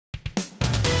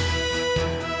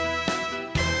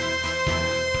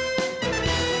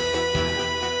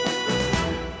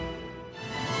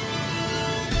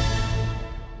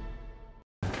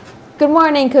Good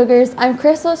morning, Cougars. I'm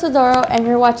Crystal Isidoro, and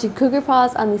you're watching Cougar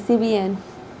Pause on the CBN.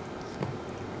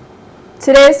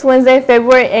 Today is Wednesday,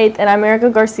 February 8th, and I'm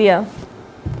Erica Garcia.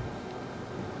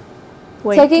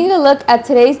 Taking a look at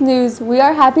today's news, we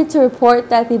are happy to report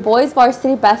that the boys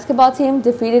varsity basketball team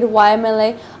defeated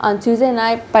YMLA on Tuesday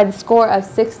night by the score of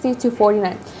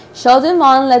 60-49. Sheldon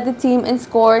Vaughn led the team in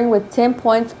scoring with 10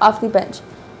 points off the bench,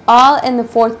 all in the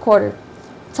fourth quarter.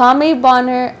 Tommy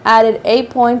Bonner added 8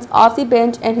 points off the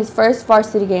bench in his first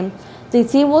varsity game. The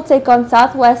team will take on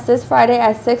Southwest this Friday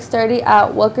at 6:30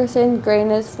 at Wilkerson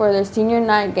Grainas for their senior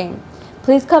night game.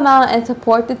 Please come out and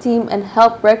support the team and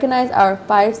help recognize our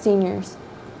 5 seniors.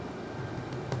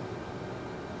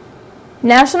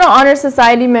 National Honor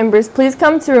Society members, please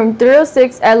come to room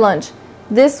 306 at lunch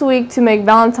this week to make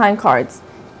Valentine cards.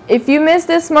 If you missed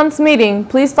this month's meeting,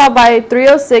 please stop by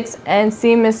 306 and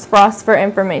see Ms. Frost for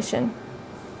information.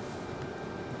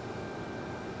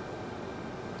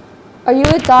 Are you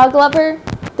a dog lover?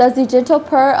 Does the gentle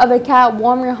purr of a cat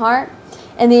warm your heart?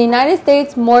 In the United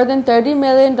States, more than 30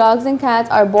 million dogs and cats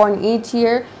are born each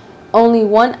year. Only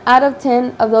 1 out of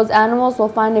 10 of those animals will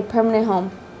find a permanent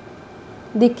home.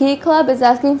 The Key Club is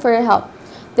asking for your help.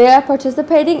 They are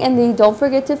participating in the Don't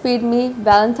Forget to Feed Me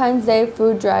Valentine's Day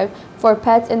food drive for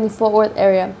pets in the Fort Worth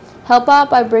area. Help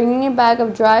out by bringing a bag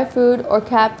of dry food or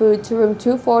cat food to room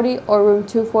 240 or room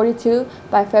 242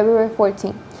 by February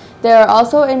 14th. They are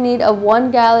also in need of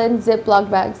 1-gallon Ziploc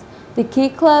bags. The Key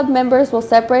Club members will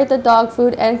separate the dog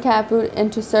food and cat food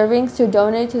into servings to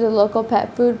donate to the local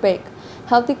pet food bank.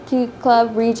 Help the Key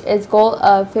Club reach its goal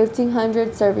of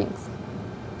 1,500 servings.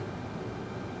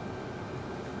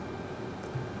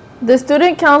 The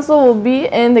Student Council will be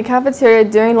in the cafeteria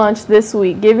during lunch this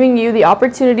week, giving you the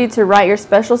opportunity to write your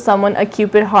special someone a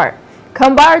Cupid heart.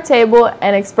 Come by our table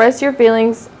and express your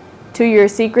feelings to your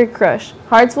secret crush.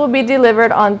 Hearts will be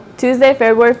delivered on Tuesday,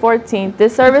 February 14th.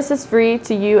 This service is free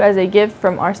to you as a gift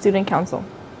from our Student Council.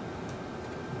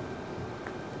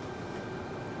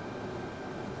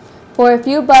 For a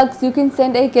few bucks, you can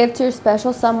send a gift to your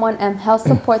special someone and help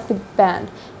support the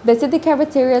band. Visit the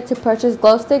cafeteria to purchase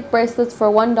glow stick bracelets for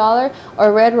 $1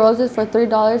 or red roses for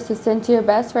 $3 to send to your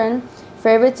best friend,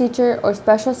 favorite teacher, or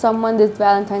special someone this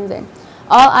Valentine's Day.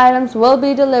 All items will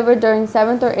be delivered during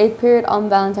 7th or 8th period on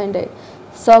Valentine's Day,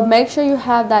 so make sure you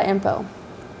have that info.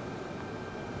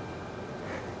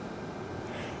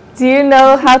 Do you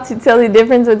know how to tell the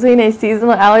difference between a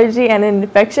seasonal allergy and an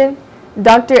infection?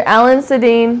 Dr. Alan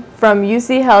Sedin from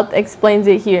UC Health explains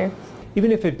it here.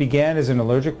 Even if it began as an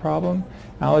allergic problem,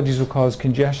 allergies will cause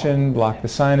congestion, block the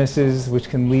sinuses, which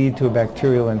can lead to a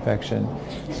bacterial infection.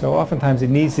 So oftentimes it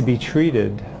needs to be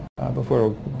treated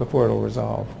before it'll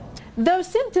resolve. Those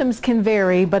symptoms can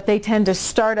vary, but they tend to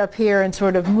start up here and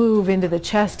sort of move into the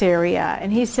chest area.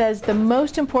 And he says the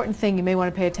most important thing you may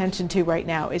want to pay attention to right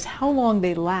now is how long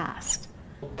they last.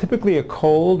 Typically a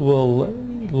cold will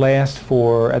last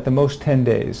for at the most 10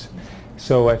 days.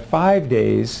 So at 5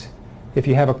 days, if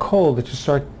you have a cold, it should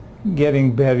start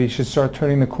getting better, you should start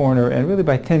turning the corner, and really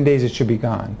by 10 days it should be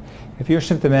gone. If you're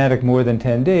symptomatic more than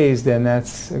 10 days, then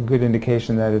that's a good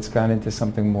indication that it's gone into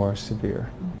something more severe.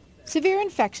 Severe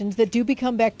infections that do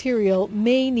become bacterial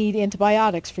may need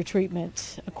antibiotics for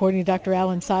treatment, according to Dr.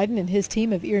 Alan Seiden and his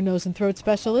team of ear, nose, and throat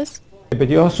specialists. But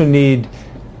you also need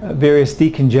various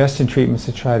decongestant treatments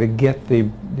to try to get the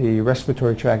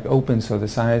respiratory tract open so the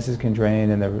sinuses can drain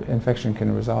and the infection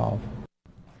can resolve.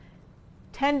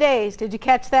 10 days, did you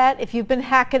catch that? If you've been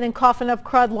hacking and coughing up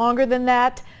crud longer than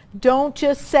that, don't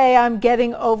just say I'm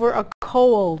getting over a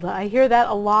cold. I hear that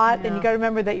a lot, and you got to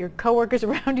remember that your coworkers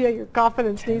around you, you're coughing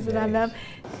and sneezing on them.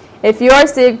 If you are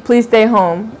sick, please stay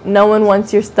home. No one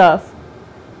wants your stuff.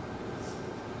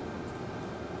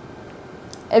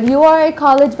 If you are a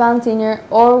college-bound senior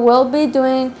or will be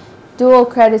doing dual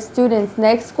credit students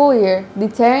next school year, the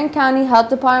Tarrant County Health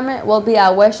Department will be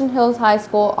at Western Hills High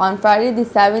School on Friday the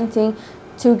 17th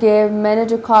to give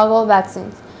meningococcal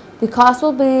vaccines. The cost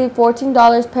will be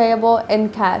 $14 payable in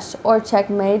cash or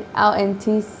check made out in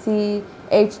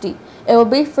TCHD. It will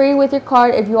be free with your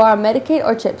card if you are on Medicaid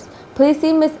or CHIPS. Please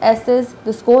see Ms. Estes,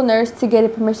 the school nurse, to get a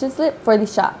permission slip for the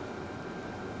shot.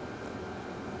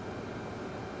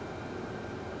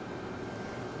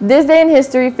 This day in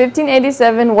history,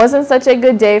 1587, wasn't such a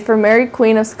good day for Mary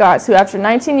Queen of Scots, who after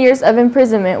 19 years of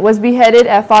imprisonment was beheaded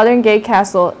at Fotheringay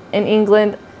Castle in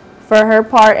England for her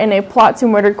part in a plot to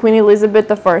murder Queen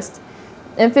Elizabeth I.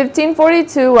 In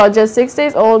 1542, while just 6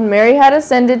 days old, Mary had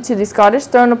ascended to the Scottish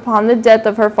throne upon the death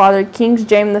of her father, King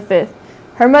James V.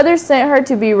 Her mother sent her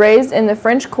to be raised in the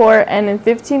French court, and in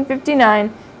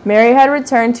 1559, Mary had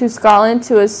returned to Scotland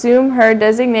to assume her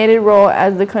designated role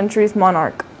as the country's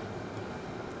monarch.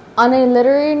 On a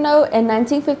literary note, in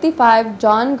 1955,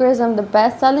 John Grisham, the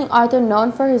best-selling author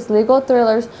known for his legal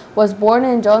thrillers, was born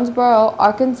in Jonesboro,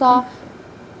 Arkansas.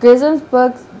 Grisham's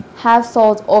books have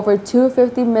sold over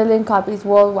 250 million copies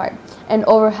worldwide, and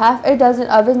over half a dozen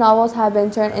of his novels have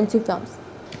been turned into films.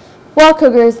 Well,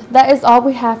 Cougars, that is all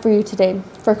we have for you today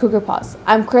for Cougar Pause.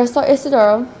 I'm Crystal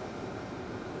Isidoro.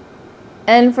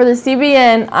 And for the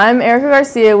CBN, I'm Erica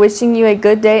Garcia, wishing you a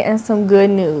good day and some good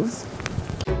news.